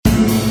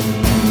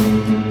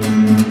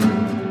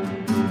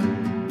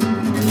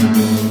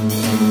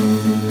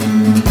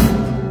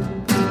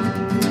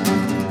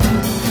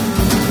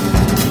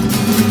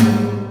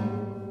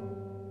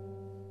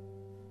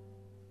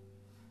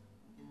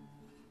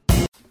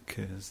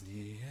'Cause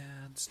the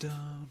ads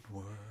don't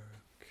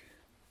work,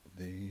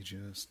 they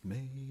just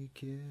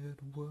make it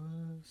worse.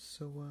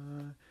 So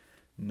I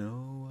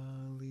know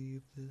I'll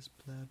leave this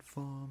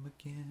platform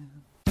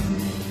again.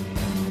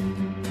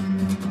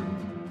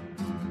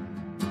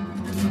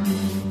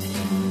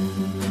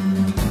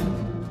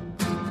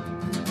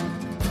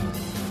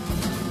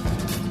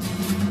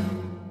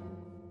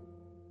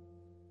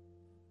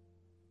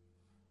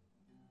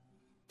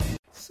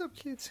 Sup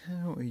kids,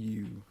 how are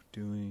you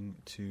doing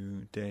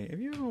today? Have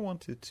you ever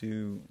wanted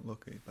to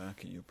look back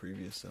at your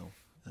previous self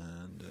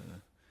and,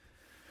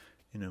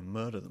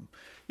 murder them?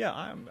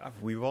 Yeah,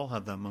 we've all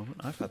had that moment.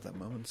 I've had that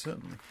moment,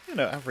 certainly.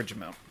 Average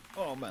amount.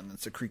 Oh man,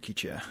 that's a creaky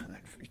chair.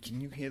 Can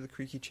you hear the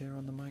creaky chair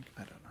on the mic?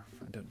 I don't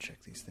know. I don't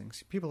check these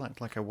things. People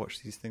act like I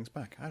watch these things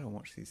back. I don't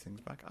watch these things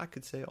back. I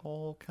could say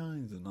all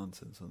kinds of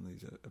nonsense on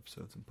these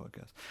episodes and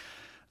podcasts.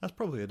 That's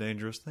probably a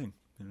dangerous thing,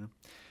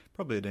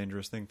 Probably a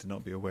dangerous thing to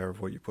not be aware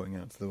of what you're putting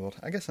out to the world.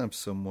 I guess I'm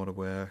somewhat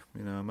aware.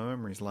 My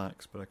memory's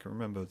lax, but I can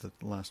remember the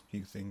last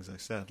few things I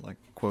said, like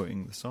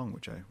quoting the song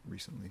which I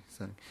recently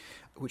sang,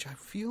 which I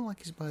feel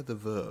like is by The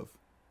Verve.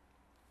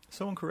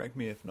 Someone correct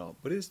me if not,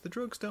 but is The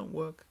Drugs Don't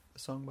Work a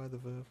song by The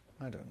Verve?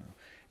 I don't know.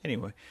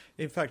 Anyway,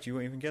 in fact, you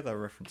won't even get that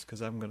reference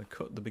because I'm going to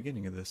cut the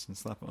beginning of this and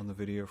slap it on the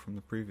video from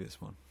the previous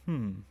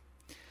one.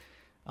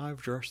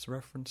 I've just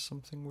referenced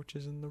something which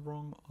is in the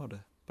wrong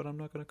order. But I'm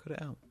not going to cut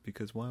it out,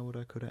 because why would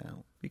I cut it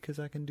out? Because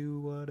I can do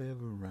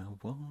whatever I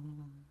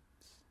want.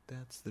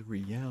 That's the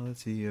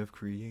reality of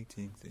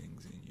creating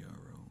things in your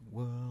own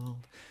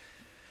world.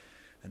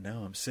 And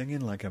now I'm singing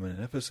like I'm in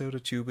an episode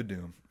of Tuba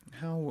Doom.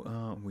 How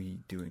are we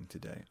doing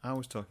today? I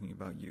was talking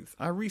about youth.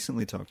 I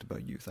recently talked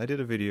about youth. I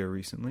did a video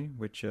recently,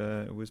 which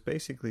was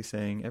basically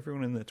saying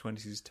everyone in their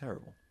 20s is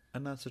terrible.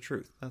 And that's the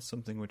truth. That's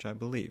something which I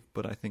believe.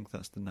 But I think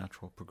that's the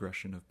natural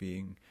progression of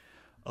being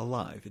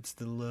alive. It's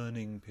the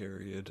learning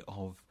period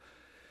of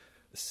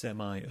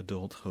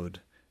semi-adulthood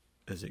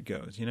as it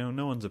goes.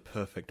 No one's a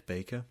perfect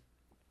baker.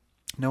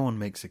 No one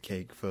makes a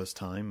cake first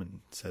time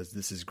and says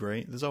this is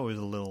great. There's always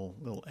a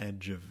little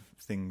edge of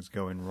things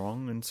going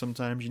wrong, and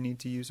sometimes you need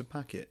to use a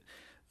packet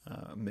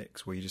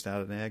mix where you just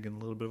add an egg and a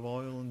little bit of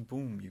oil and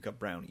boom, you've got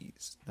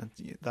brownies.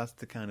 That's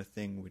the kind of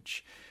thing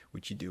which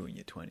you do in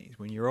your 20s.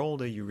 When you're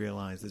older, you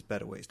realize there's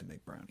better ways to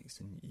make brownies,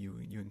 and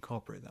you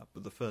incorporate that.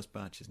 But the first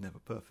batch is never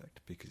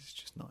perfect because it's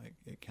just not,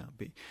 it can't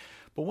be.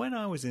 But when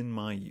I was in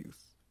my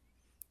youth,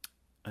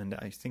 and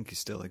I think it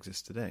still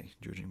exists today,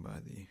 judging by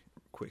the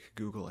quick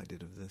Google I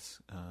did of this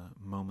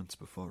moments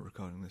before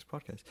recording this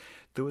podcast,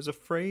 there was a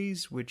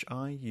phrase which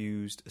I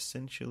used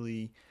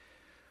essentially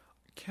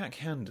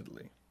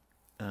candidly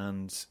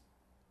and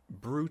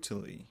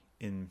brutally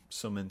in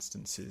some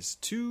instances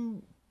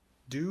to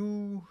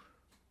do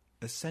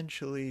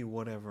essentially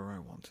whatever I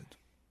wanted,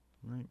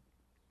 right?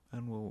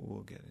 And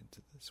we'll get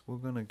into this. We're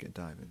going to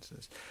dive into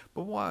this.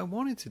 But what I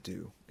wanted to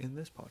do in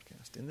this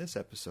podcast, in this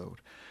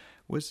episode,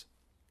 was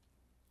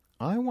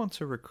I want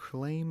to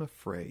reclaim a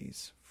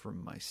phrase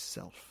from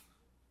myself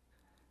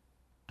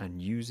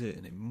and use it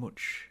in a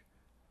much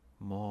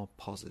more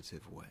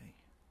positive way.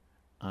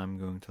 I'm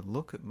going to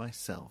look at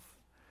myself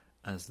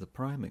as the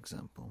prime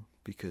example,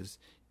 because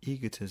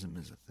egotism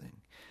is a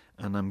thing.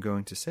 And I'm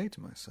going to say to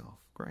myself,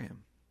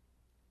 Graham,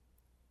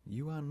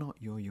 you are not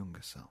your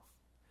younger self.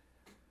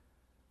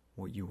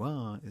 What you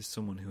are is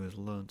someone who has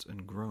learnt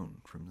and grown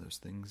from those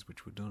things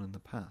which were done in the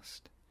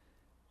past.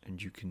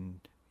 And you can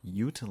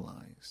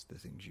utilize the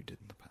things you did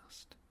in the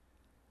past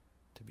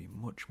to be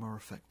much more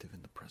effective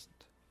in the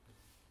present.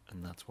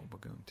 And that's what we're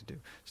going to do.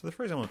 So the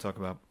phrase I want to talk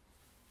about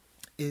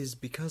is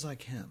because I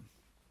can.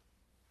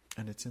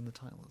 And it's in the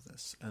title of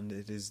this, and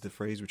it is the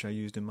phrase which I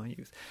used in my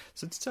youth.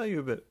 So to tell you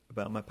a bit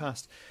about my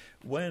past,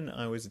 when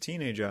I was a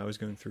teenager, I was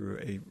going through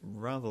a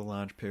rather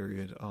large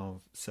period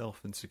of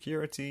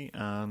self-insecurity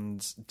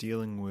and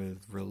dealing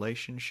with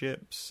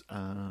relationships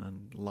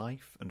and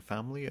life and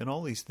family and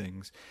all these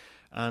things.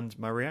 And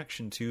my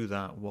reaction to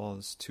that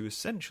was to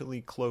essentially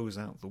close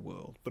out the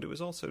world. But it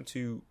was also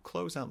to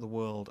close out the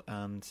world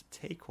and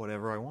take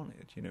whatever I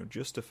wanted,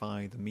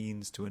 justify the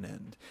means to an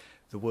end.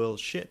 The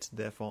world's shit,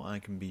 therefore I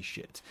can be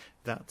shit.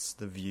 That's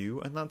the view,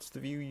 and that's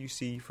the view you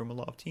see from a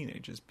lot of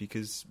teenagers,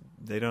 because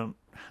they don't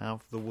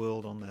have the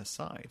world on their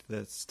side.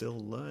 They're still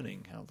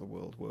learning how the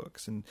world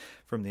works, and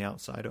from the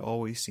outside it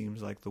always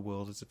seems like the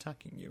world is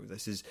attacking you.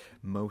 This is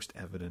most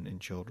evident in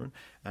children,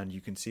 and you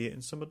can see it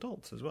in some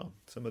adults as well.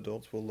 Some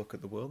adults will look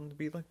at the world and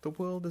be like, the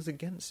world is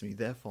against me,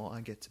 therefore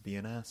I get to be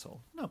an asshole.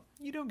 No,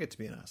 you don't get to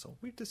be an asshole.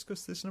 We've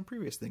discussed this in a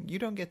previous thing. You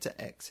don't get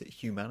to exit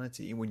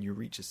humanity when you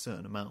reach a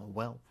certain amount of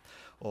wealth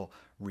or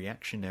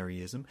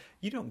reactionaryism.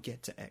 You don't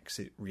get to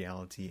exit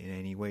reality in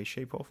any way,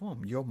 shape or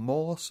form. You're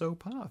more so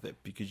part of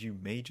it because you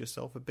made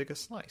yourself a bigger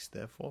slice.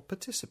 Therefore,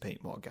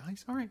 participate more,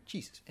 guys. All right,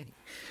 Jesus. Anyway.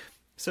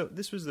 So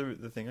this was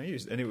the thing I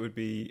used, and it would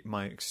be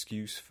my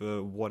excuse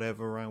for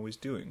whatever I was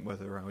doing,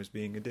 whether I was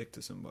being a dick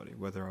to somebody,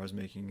 whether I was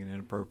making an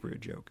inappropriate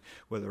joke,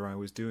 whether I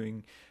was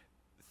doing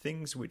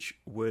things which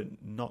were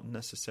not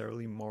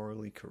necessarily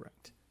morally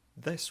correct.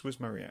 this was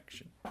my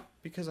reaction.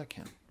 Because I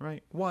can,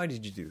 right? Why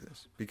did you do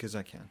this? Because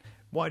I can.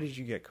 Why did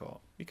you get caught?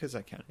 Because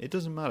I can. It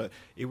doesn't matter.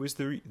 It was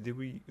the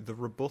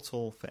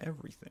rebuttal for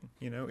everything.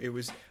 You know, it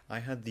was, I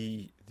had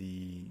the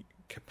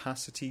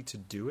capacity to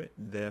do it,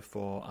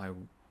 therefore I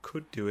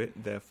could do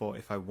it, therefore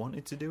if I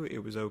wanted to do it,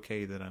 it was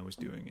okay that I was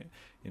doing it.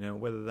 You know,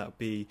 whether that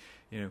be,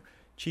 you know,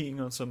 cheating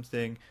on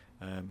something,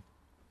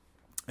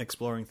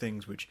 exploring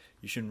things which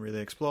you shouldn't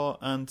really explore,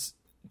 and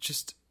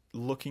just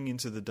looking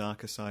into the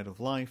darker side of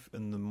life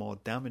and the more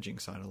damaging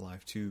side of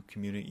life to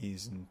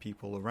communities and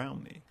people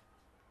around me.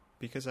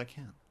 Because I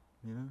can,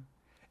 you know?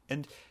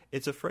 And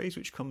it's a phrase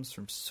which comes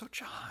from such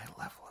a high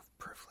level of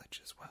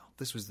privilege as well.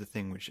 This was the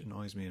thing which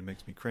annoys me and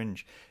makes me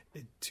cringe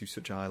to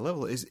such a high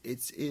level, is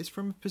it's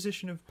from a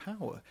position of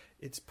power.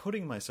 It's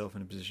putting myself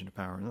in a position of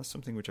power, and that's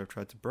something which I've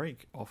tried to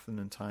break often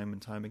and time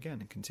again,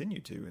 and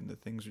continue to in the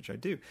things which I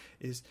do,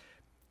 is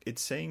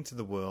it's saying to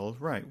the world,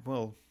 right,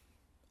 well,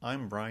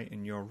 I'm right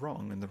and you're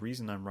wrong, and the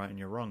reason I'm right and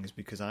you're wrong is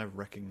because I've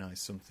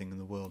recognized something in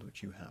the world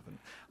which you haven't.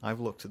 I've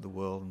looked at the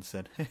world and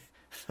said, hey,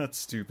 that's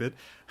stupid.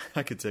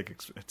 I could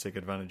take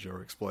advantage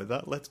or exploit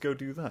that. Let's go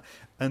do that.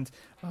 And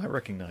I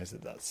recognize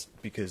that that's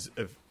because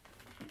of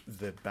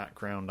the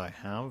background I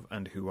have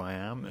and who I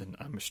am, and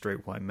I'm a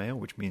straight white male,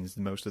 which means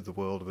most of the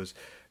world was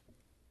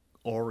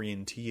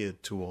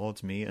orienteered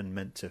towards me and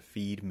meant to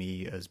feed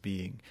me as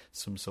being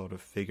some sort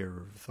of figure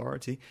of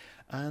authority.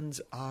 And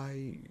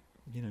I,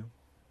 you know,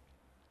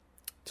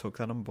 took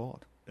that on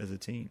board as a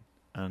teen.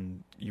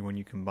 And when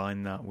you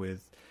combine that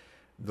with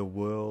the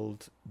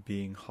world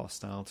being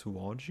hostile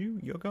towards you,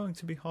 you're going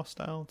to be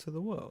hostile to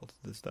the world.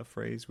 There's that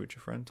phrase which a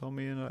friend told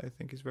me, and I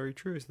think is very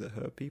true, is that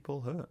hurt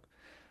people hurt.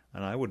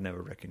 And I would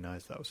never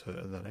recognize that I was hurt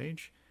at that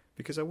age,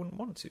 because I wouldn't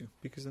want to,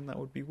 because then that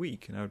would be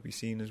weak, and I would be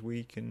seen as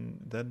weak, and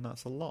then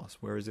that's a loss.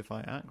 Whereas if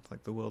I act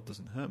like the world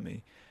doesn't hurt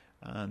me,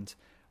 and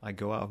I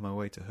go out of my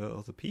way to hurt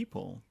other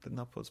people, then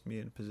that puts me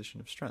in a position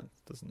of strength,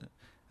 doesn't it?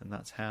 And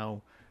that's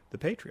how the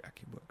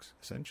patriarchy works,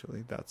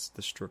 essentially. That's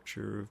the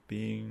structure of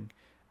being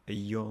a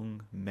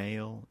young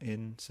male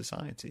in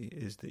society,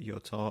 is that you're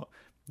taught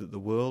that the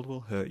world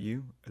will hurt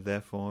you,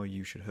 therefore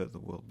you should hurt the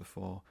world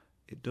before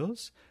it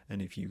does.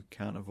 And if you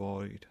can't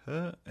avoid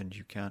hurt and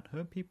you can't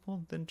hurt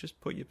people, then just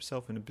put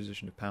yourself in a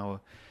position of power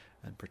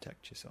and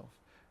protect yourself.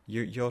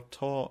 You're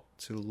taught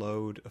to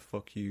load a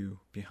fuck you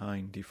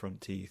behind your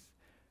front teeth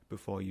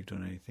before you've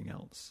done anything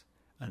else.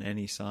 And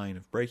any sign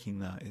of breaking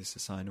that is a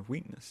sign of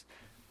weakness.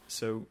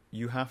 So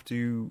you have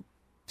to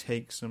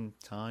take some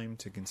time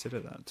to consider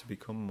that, to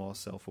become more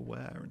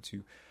self-aware and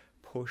to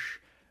push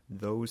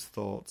those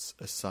thoughts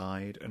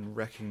aside and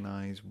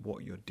recognize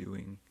what you're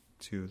doing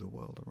to the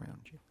world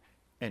around you.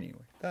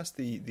 Anyway, that's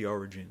the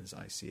origin as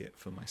I see it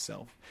for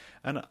myself.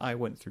 And I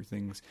went through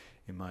things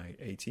in my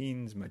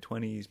 18s, my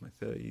 20s, my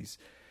 30s.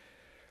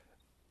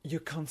 You're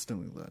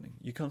constantly learning.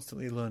 You're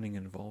constantly learning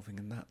and evolving,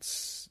 and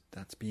that's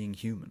being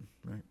human,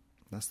 right?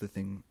 That's the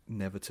thing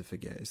never to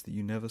forget, is that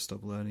you never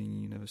stop learning,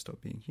 you never stop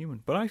being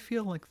human. But I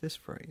feel like this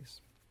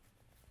phrase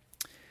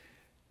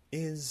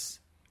is,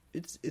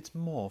 it's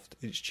morphed,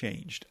 it's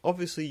changed.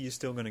 Obviously, you're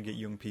still going to get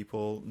young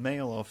people,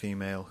 male or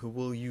female, who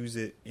will use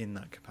it in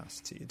that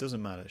capacity. It doesn't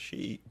matter.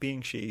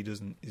 Being she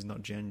is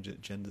not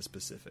gender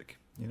specific,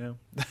 you know?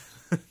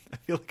 I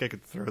feel like I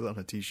could throw that on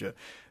a t-shirt.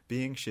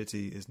 Being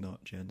shitty is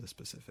not gender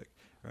specific,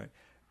 right?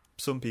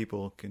 Some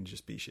people can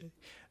just be shitty.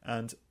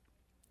 And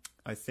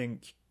I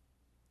think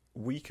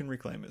we can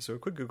reclaim it. So a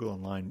quick Google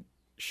online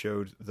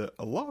showed that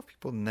a lot of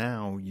people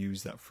now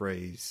use that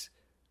phrase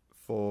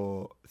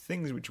for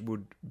things which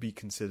would be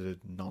considered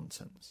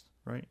nonsense,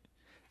 right?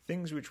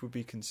 Things which would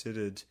be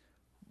considered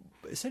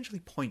essentially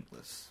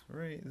pointless,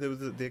 right?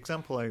 The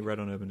example I read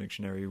on Urban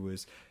Dictionary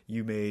was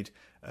you made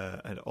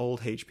an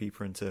old HP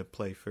printer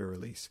play for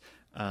release.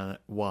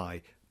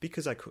 Why?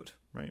 Because I could,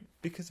 right?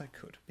 Because I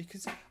could.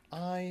 Because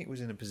I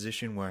was in a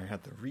position where I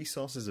had the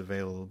resources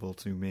available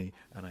to me,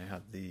 and I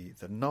had the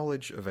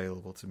knowledge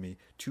available to me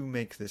to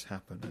make this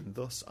happen, and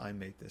thus I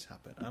made this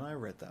happen. And I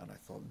read that and I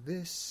thought,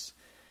 this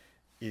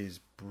is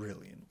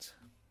brilliant,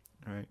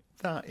 right?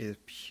 That is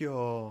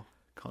pure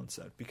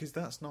concept, because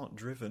that's not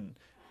driven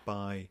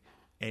by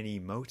any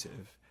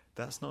motive.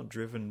 That's not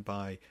driven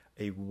by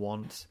a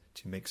want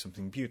to make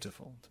something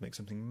beautiful, to make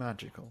something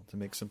magical, to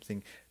make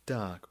something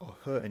dark or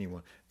hurt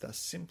anyone. That's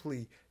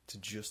simply to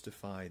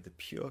justify the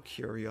pure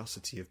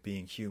curiosity of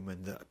being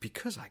human, that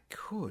because I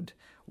could.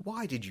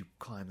 Why did you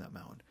climb that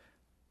mountain?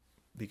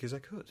 Because I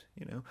could,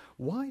 you know.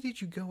 Why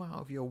did you go out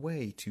of your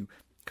way to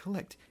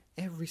collect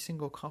every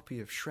single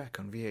copy of Shrek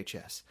on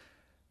VHS?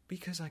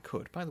 Because I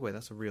could. By the way,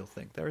 that's a real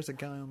thing. There is a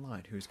guy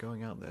online who's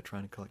going out there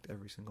trying to collect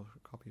every single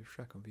copy of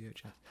Shrek on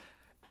VHS.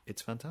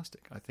 It's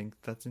fantastic. I think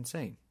that's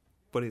insane.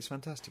 But it's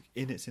fantastic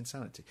in its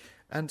insanity.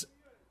 And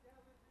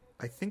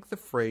I think the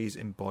phrase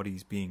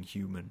embodies being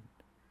human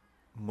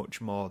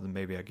much more than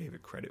maybe I gave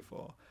it credit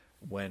for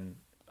when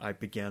I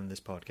began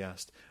this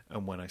podcast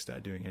and when I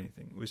started doing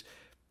anything.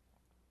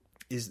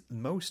 Is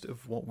most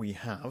of what we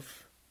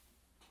have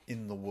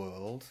in the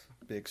world,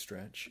 big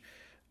stretch,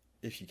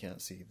 if you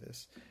can't see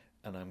this,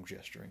 and I'm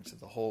gesturing to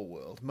the whole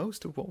world,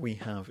 most of what we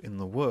have in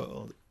the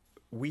world,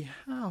 we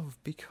have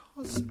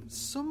because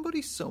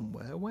somebody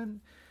somewhere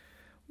went,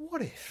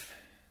 what if?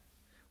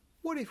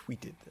 What if we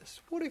did this?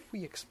 What if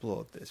we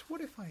explored this?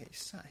 What if I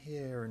sat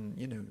here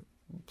and,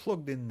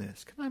 plugged in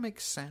this? Can I make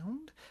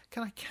sound?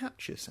 Can I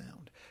capture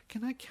sound?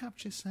 Can I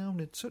capture sound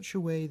in such a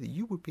way that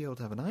you would be able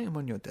to have an item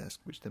on your desk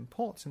which then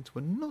ports into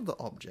another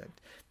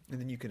object, and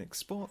then you can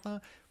export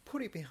that,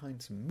 put it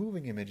behind some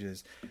moving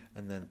images,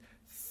 and then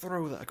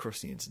throw that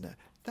across the internet?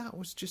 That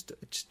was just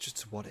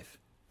a what if.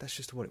 That's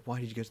just a what if. Why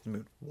did you go to the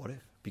moon? What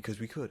if? Because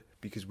we could.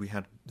 Because we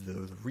had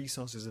the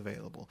resources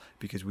available.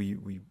 Because we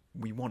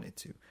wanted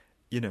to.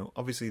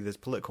 Obviously there's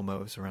political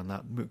motives around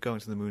that. Going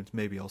to the moon is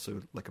maybe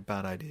also like a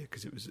bad idea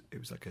because it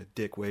was like a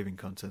dick waving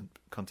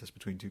contest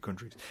between two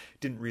countries.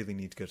 Didn't really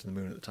need to go to the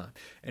moon at the time.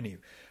 Anyway,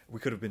 we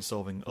could have been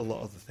solving a lot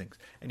of other things.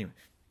 Anyway,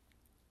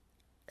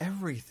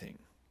 everything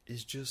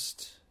is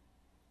just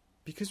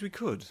because we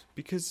could,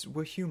 because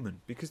we're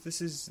human, because this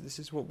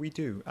is what we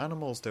do.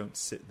 Animals don't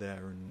sit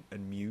there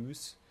and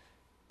muse.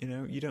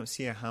 You don't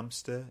see a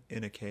hamster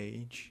in a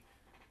cage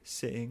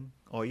sitting,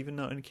 or even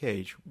not in a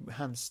cage,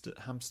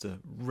 hamster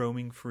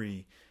roaming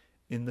free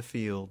in the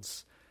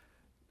fields,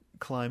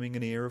 climbing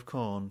an ear of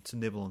corn to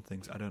nibble on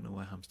things. I don't know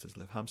where hamsters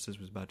live. Hamsters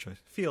was a bad choice.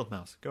 Field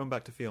mouse. Going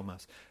back to field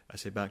mouse. I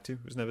say back to.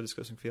 Was never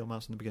discussing field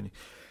mouse in the beginning.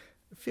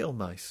 Field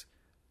mice.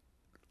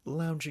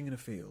 Lounging in a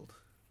field.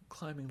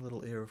 Climbing a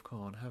little ear of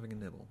corn. Having a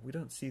nibble. We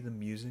don't see them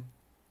musing.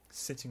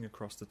 Sitting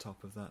across the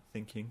top of that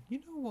thinking,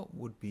 what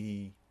would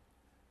be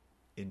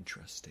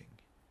interesting?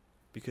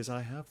 Because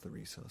I have the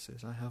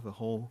resources. I have a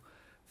whole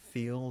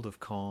field of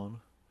corn.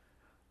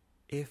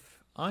 If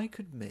I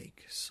could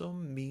make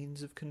some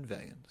means of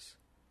conveyance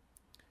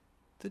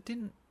that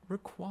didn't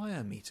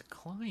require me to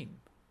climb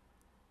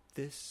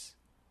this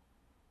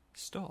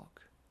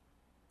stalk,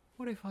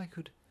 what if I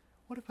could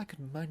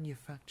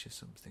manufacture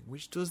something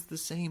which does the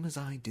same as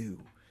I do?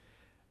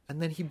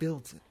 And then he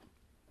builds it.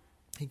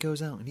 He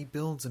goes out and he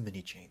builds a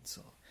mini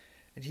chainsaw.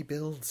 And he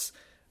builds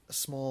a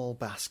small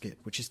basket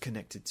which is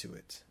connected to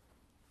it.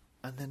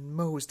 And then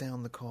mows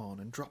down the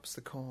corn and drops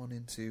the corn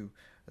into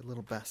a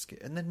little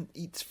basket and then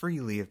eats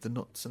freely of the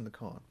nuts and the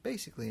corn.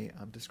 Basically,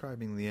 I'm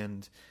describing the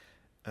end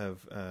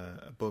of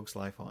A Bug's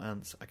Life or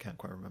Ants. I can't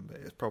quite remember.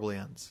 It's probably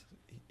Ants.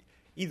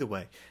 Either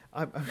way,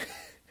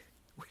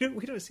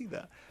 we don't see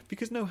that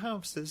because no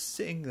hamster's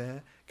sitting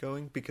there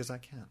going, because I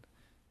can.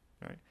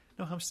 Right?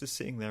 No hamster's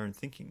sitting there and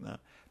thinking that,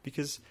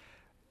 because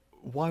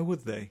why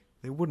would they?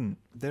 They wouldn't.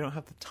 They don't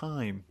have the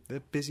time. They're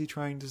busy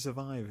trying to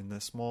survive in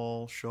their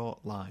small, short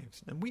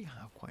lives. And we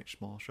have quite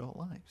small, short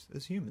lives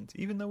as humans.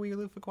 Even though we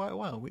live for quite a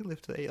while. We live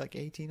to like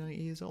 80, 90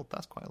 years old.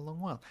 That's quite a long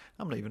while.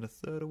 I'm not even a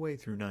third away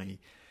through 90.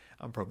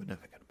 I'm probably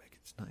never going to make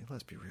it to 90.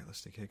 Let's be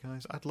realistic here,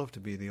 guys. I'd love to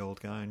be the old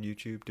guy on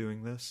YouTube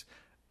doing this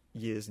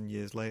years and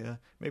years later.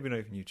 Maybe not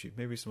even YouTube.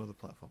 Maybe some other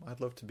platform.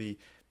 I'd love to be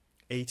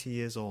 80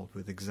 years old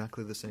with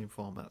exactly the same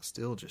format,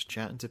 still just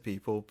chatting to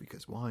people,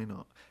 because why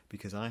not?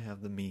 Because I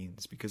have the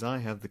means, because I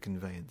have the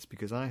conveyance,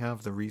 because I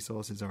have the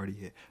resources already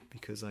here,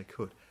 because I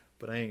could.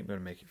 But I ain't going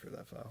to make it through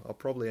that far. I'll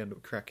probably end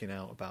up cracking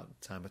out about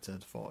the time I turn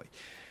 40.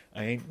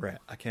 I ain't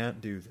Rhett. I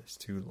can't do this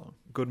too long.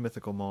 Good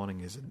Mythical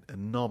Morning is an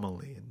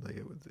anomaly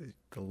in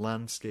the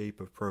landscape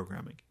of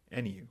programming.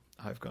 Anywho,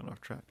 I've gone off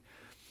track.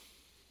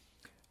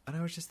 And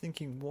I was just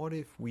thinking, what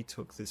if we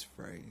took this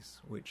phrase,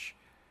 which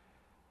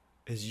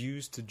is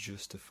used to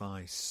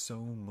justify so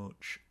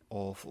much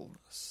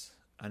awfulness,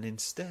 and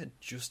instead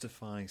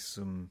justify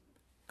some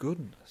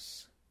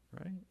goodness,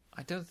 right?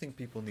 I don't think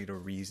people need a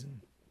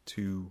reason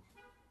to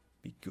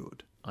be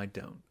good. I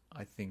don't.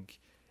 I think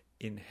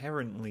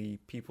inherently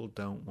people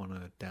don't want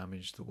to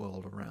damage the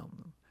world around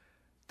them.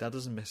 That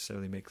doesn't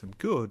necessarily make them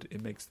good,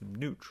 it makes them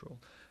neutral.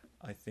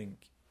 I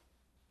think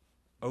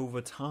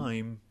over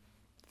time,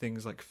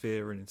 things like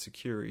fear and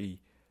insecurity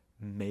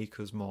make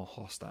us more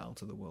hostile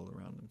to the world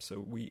around them. So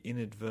we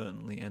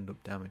inadvertently end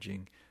up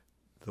damaging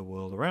the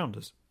world around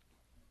us.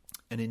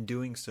 And in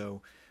doing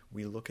so,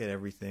 we look at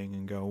everything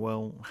and go,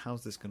 well,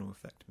 how's this going to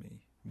affect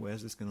me?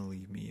 Where's this going to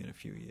leave me in a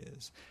few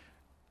years?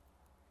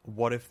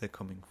 What if they're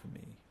coming for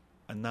me?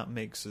 And that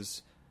makes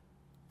us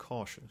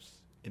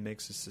cautious. It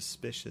makes us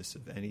suspicious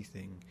of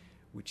anything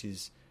which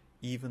is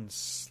even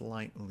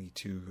slightly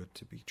too good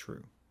to be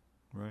true,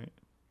 right?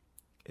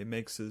 It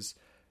makes us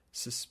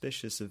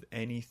suspicious of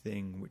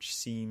anything which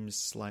seems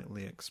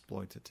slightly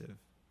exploitative.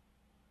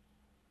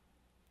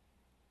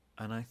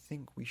 And I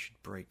think we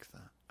should break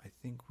that. I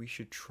think we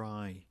should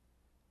try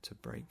to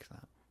break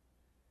that.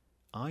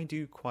 I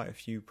do quite a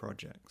few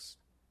projects,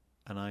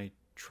 and I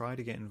try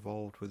to get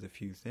involved with a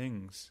few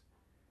things,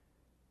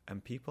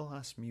 and people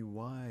ask me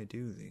why I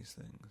do these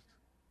things.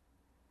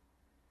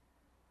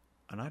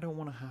 And I don't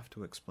want to have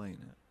to explain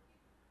it.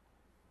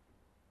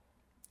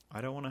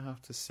 I don't want to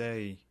have to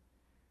say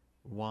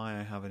why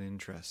I have an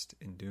interest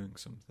in doing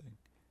something,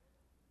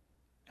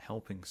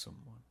 helping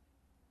someone,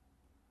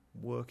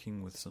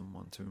 working with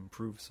someone to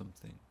improve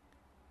something,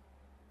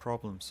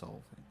 problem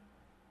solving.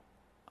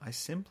 I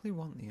simply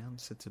want the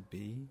answer to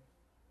be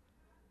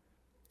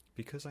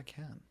because I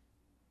can.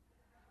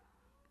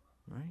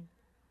 right?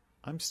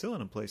 I'm still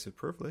in a place of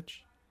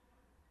privilege.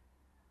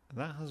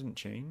 That hasn't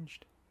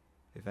changed.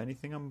 If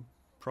anything, I'm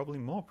probably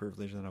more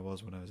privileged than I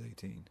was when I was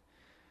 18.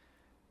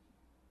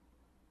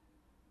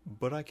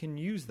 But I can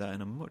use that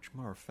in a much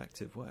more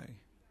effective way.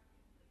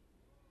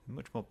 A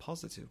much more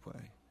positive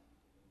way.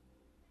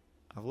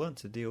 I've learned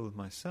to deal with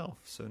myself,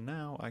 so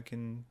now I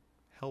can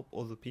help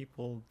other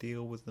people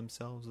deal with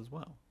themselves as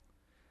well.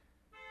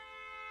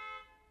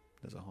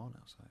 There's a horn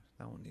outside.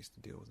 That one needs to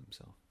deal with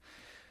himself.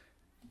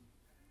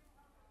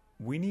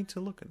 We need to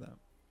look at that.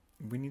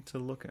 We need to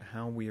look at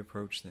how we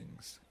approach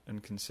things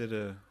and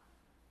consider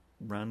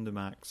random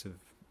acts of,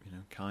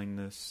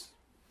 kindness,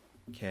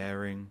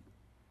 caring,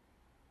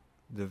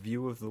 the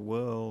view of the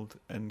world,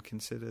 and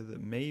consider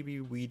that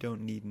maybe we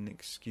don't need an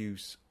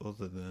excuse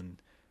other than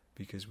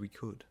because we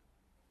could.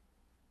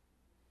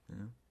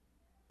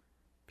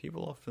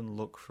 People often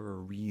look for a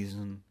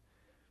reason,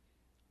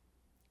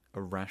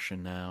 a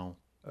rationale,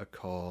 a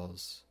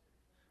cause,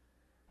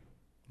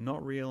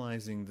 not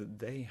realizing that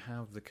they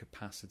have the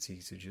capacity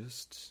to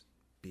just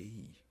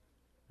be,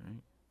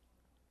 right?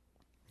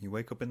 You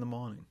wake up in the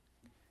morning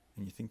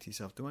and you think to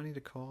yourself, do I need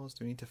a cause?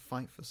 Do I need to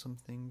fight for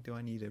something? Do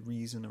I need a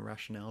reason, a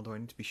rationale? Do I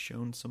need to be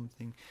shown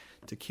something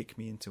to kick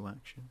me into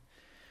action?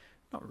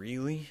 Not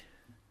really.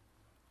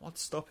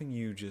 What's stopping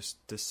you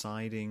just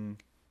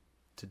deciding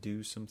to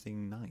do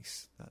something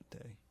nice that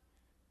day?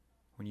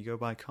 When you go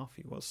buy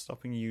coffee, what's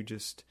stopping you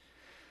just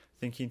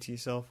thinking to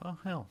yourself, oh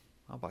hell,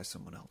 I'll buy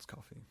someone else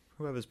coffee.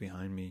 Whoever's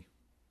behind me,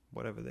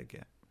 whatever they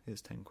get,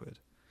 here's 10 quid.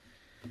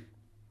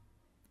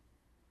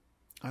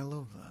 I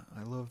love that.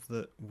 I love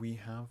that we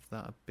have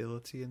that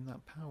ability and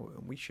that power,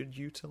 and we should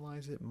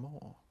utilize it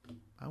more.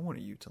 I want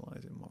to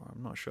utilize it more.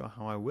 I'm not sure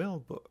how I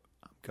will, but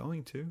I'm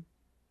going to.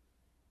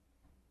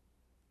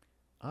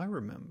 I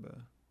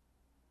remember,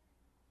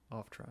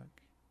 off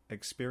track,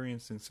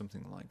 experiencing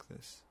something like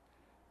this,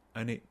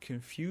 and it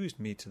confused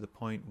me to the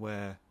point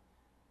where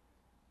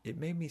it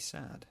made me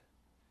sad.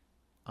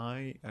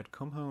 I had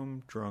come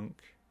home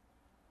drunk,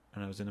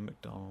 and I was in a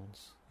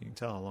McDonald's. You can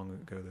tell how long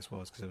ago this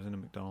was because I was in a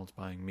McDonald's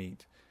buying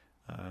meat,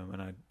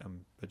 and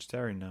I'm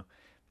vegetarian now.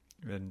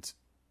 And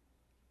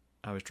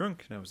I was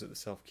drunk, and I was at the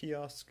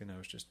self-kiosk, and I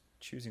was just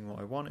choosing what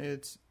I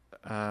wanted,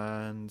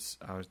 and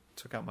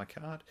took out my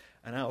card,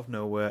 and out of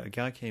nowhere, a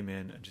guy came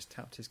in and just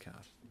tapped his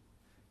card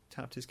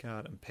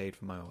and paid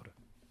for my order.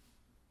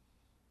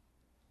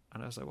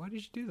 And I was like, why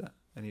did you do that?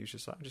 And he was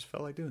just like, I just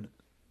felt like doing it.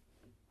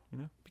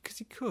 Because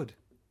he could.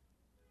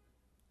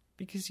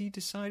 Because he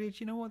decided,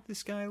 you know what,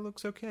 this guy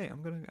looks okay.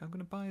 I'm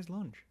gonna buy his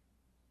lunch.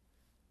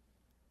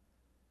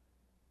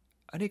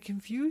 And it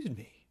confused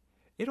me.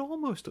 It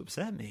almost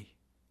upset me.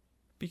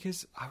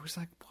 Because I was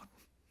like, what?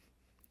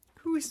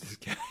 Who is this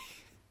guy?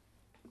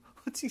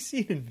 What's he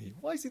seeing in me?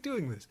 Why is he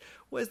doing this?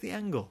 Where's the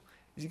angle?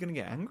 Is he going to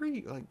get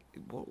angry? Like,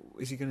 what,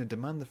 is he going to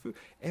demand the food?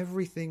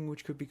 Everything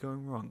which could be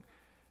going wrong.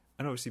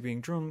 And obviously being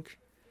drunk,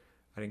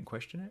 I didn't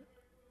question it.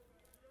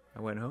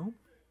 I went home.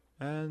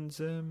 And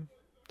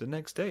the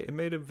next day, it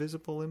made a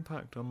visible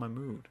impact on my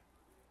mood.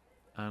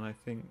 And I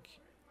think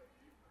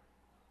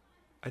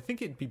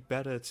it'd be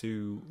better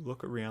to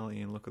look at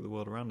reality and look at the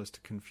world around us, to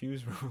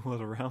confuse the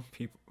world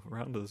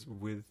around us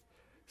with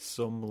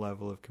some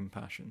level of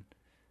compassion,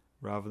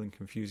 rather than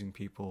confusing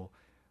people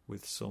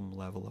with some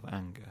level of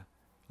anger.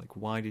 Like,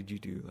 why did you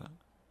do that?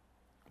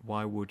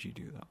 Why would you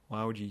do that?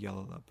 Why would you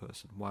yell at that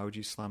person? Why would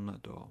you slam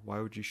that door? Why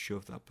would you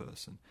shove that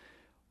person?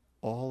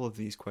 All of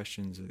these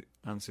questions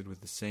are answered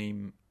with the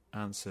same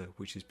answer,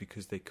 which is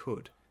because they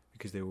could,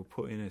 because they were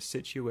put in a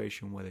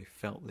situation where they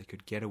felt they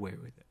could get away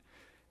with it.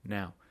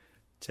 Now,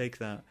 take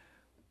that,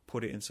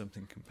 put it in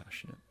something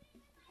compassionate.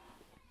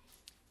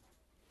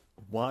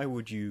 Why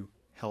would you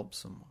help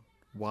someone?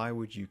 Why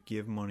would you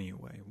give money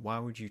away? Why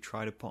would you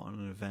try to put on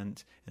an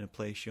event in a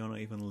place you're not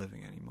even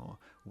living anymore?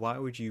 Why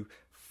would you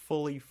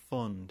fully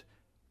fund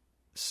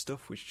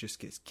stuff which just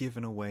gets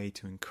given away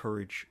to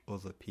encourage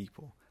other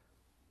people?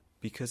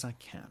 Because I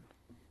can.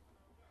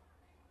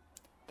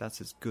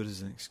 That's as good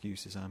as an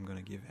excuse as I'm going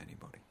to give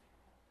anybody.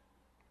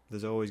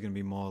 There's always going to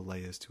be more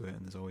layers to it,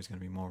 and there's always going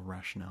to be more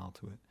rationale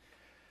to it.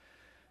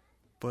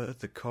 But at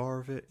the core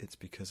of it, it's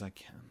because I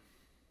can.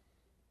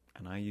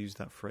 And I use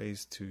that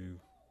phrase to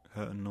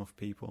hurt enough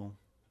people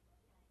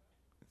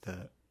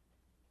that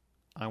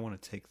I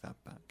want to take that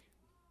back.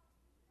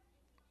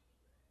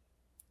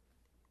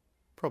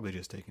 Probably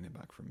just taking it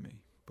back from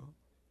me. But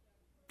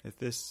if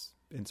this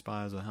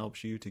inspires or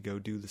helps you to go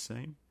do the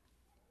same,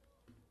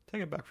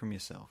 take it back from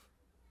yourself.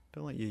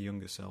 Don't let your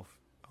younger self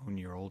own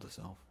your older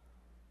self.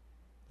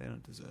 They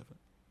don't deserve it.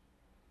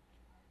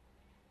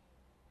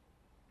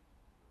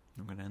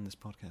 I'm going to end this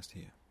podcast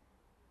here.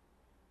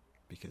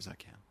 Because I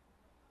can.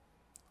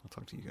 I'll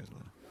talk to you guys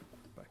later.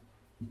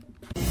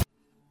 Bye.